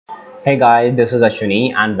Hey guys, this is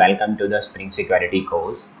Ashwani and welcome to the Spring Security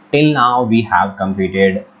course. Till now we have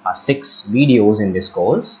completed 6 videos in this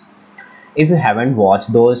course. If you haven't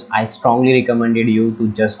watched those, I strongly recommended you to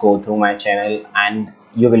just go through my channel and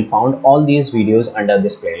you will find all these videos under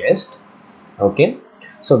this playlist. Okay,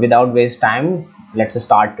 so without waste time, let's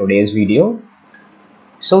start today's video.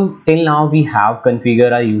 So till now we have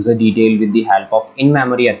configured a user detail with the help of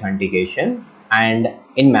in-memory authentication and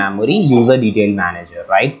in-memory user detail manager,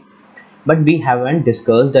 right? But we haven't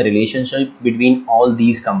discussed the relationship between all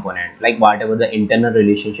these components, like whatever the internal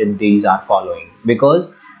relationship these are following,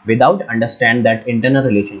 because without understand that internal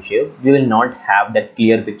relationship we will not have that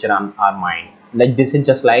clear picture on our mind. Like this is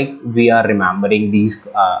just like we are remembering these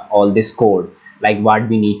all this code, like what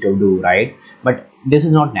we need to do, right? But this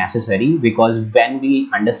is not necessary, because when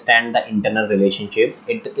we understand the internal relationship,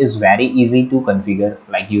 it is very easy to configure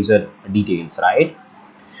like user details, right?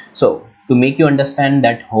 So to make you understand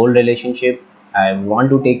that whole relationship, I want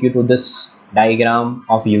to take you to this diagram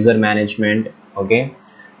of user management. Okay,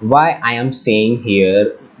 why I am saying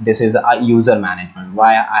here this is a user management,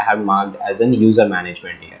 why I have marked as an user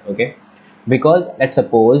management here. Okay, because let's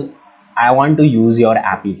suppose I want to use your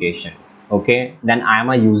application. Okay, then I am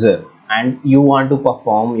a user and you want to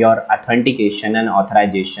perform your authentication and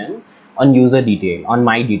authorization on user detail, on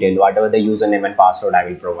my detail, whatever the username and password I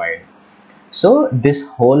will provide. So this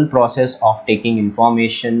whole process of taking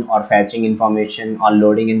information or fetching information or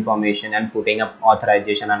loading information and putting up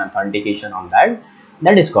authorization and authentication on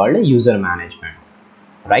that is called user management,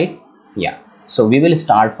 right? Yeah, so we will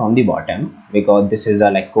start from the bottom because this is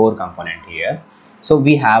a like core component here. So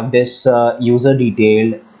we have this user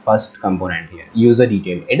detail first component here, user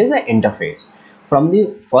detail. It is an interface. From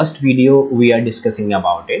the first video we are discussing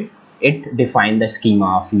about it defines the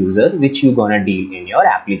schema of user which you gonna deal in your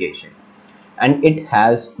application. And it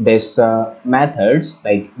has this methods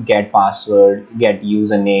like get password, get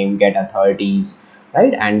username, get authorities,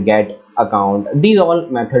 right, and get account. These all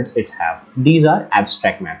methods it have. These are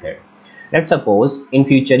abstract method. Let's suppose in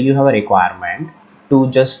future you have a requirement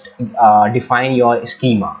to just define your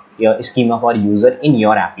schema for user in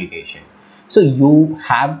your application. So you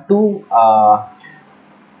have to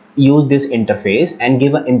use this interface and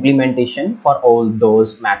give an implementation for all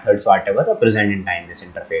those methods whatever are present in time this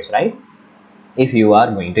interface, right? If you are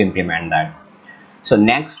going to implement that. So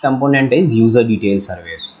next component is user detail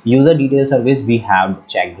service. User detail service we have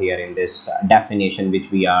checked here in this definition which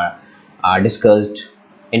we are discussed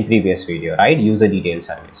in previous video, right? User detail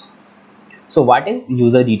service. So what is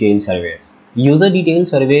user detail service? User detail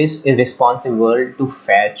service is responsible to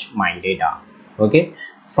fetch my data. Okay,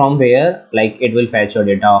 from where, like it will fetch your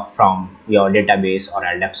data from your database or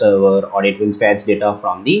LDAP server, or it will fetch data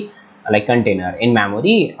from the like container in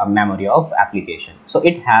memory, a memory of application. So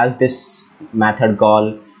it has this method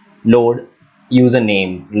called load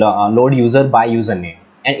username, load user by username,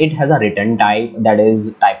 and it has a return type that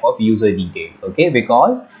is type of user detail. Okay,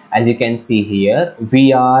 because as you can see here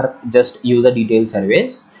we are just user detail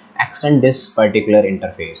service extend this particular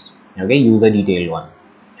interface. Okay, user detail one.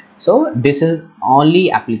 So this is only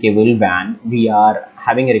applicable when we are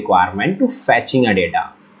having a requirement to fetching a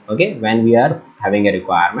data. Okay, when we are having a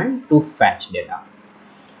requirement to fetch data.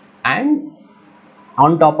 And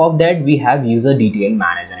on top of that we have user detail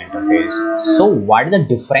manager interface. So what is the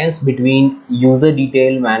difference between user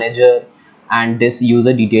detail manager and this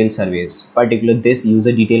user detail service, particularly this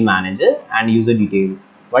user detail manager and user detail?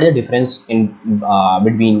 What is the difference in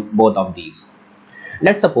between both of these?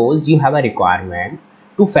 Let's suppose you have a requirement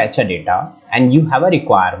to fetch a data and you have a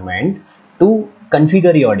requirement to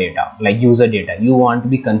configure your data, like user data. You want to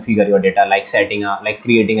be configure your data, like setting a, like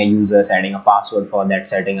creating a user, setting a password for that,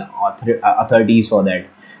 setting authorities for that.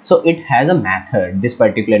 So it has a method. This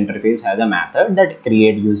particular interface has a method that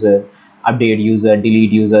create user, update user,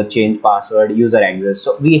 delete user, change password, user access.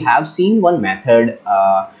 So we have seen one method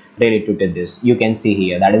related to this. You can see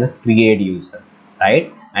here that is a create user,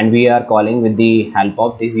 right? And we are calling with the help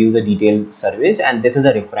of this user detail service, and this is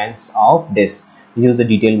a reference of this user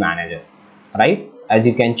detail manager, right? As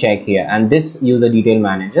you can check here, and this user detail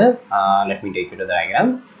manager, let me take you to the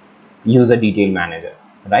diagram, user detail manager,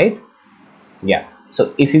 right? Yeah,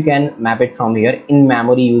 so if you can map it from here, in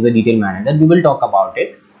memory user detail manager, we will talk about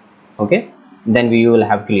it. Okay, then we will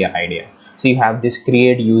have clear idea. So you have this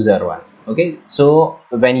create user one. Okay, so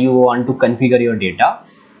when you want to configure your data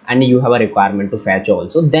and you have a requirement to fetch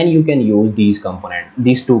also, then you can use these components,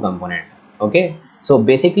 these two components. Okay, so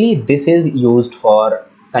basically this is used for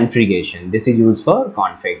configuration, this is used for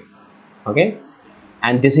config. Okay,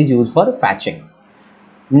 and this is used for fetching.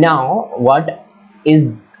 Now what is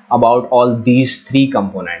about all these three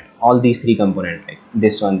components? all these three components, like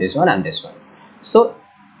this one, and this one. So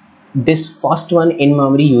this first one, in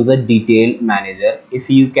memory user detail manager, if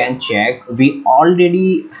you can check, we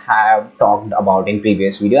already have talked about in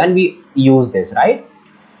previous video and we use this, right?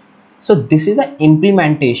 So this is an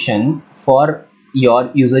implementation for your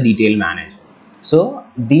user detail manager. So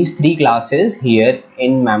these three classes here,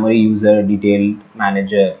 in memory user detail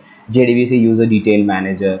manager, jdbc user detail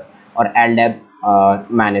manager, or LDAP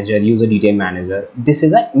manager, user detail manager, this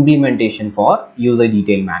is an implementation for user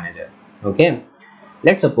detail manager. Okay,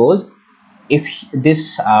 let's suppose if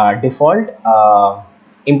this default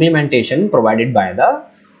implementation provided by the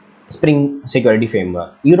Spring Security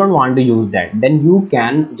Framework, you don't want to use that, then you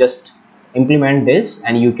can just implement this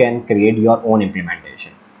and you can create your own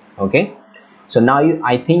implementation. Okay, so now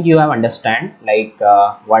I think you have understand like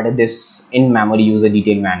what is this in memory user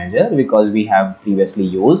detail manager, because we have previously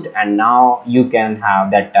used, and now you can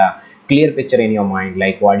have that clear picture in your mind,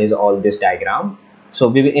 like what is all this diagram. So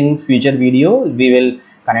we will, in future video, we will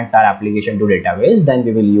connect our application to database, then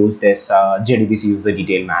we will use this jdbc user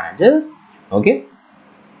detail manager. Okay,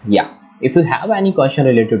 yeah, if you have any question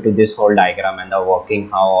related to this whole diagram and the working,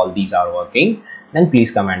 how all these are working, then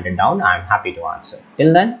please comment it down. I'm happy to answer.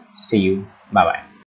 Till then, see you. Bye bye.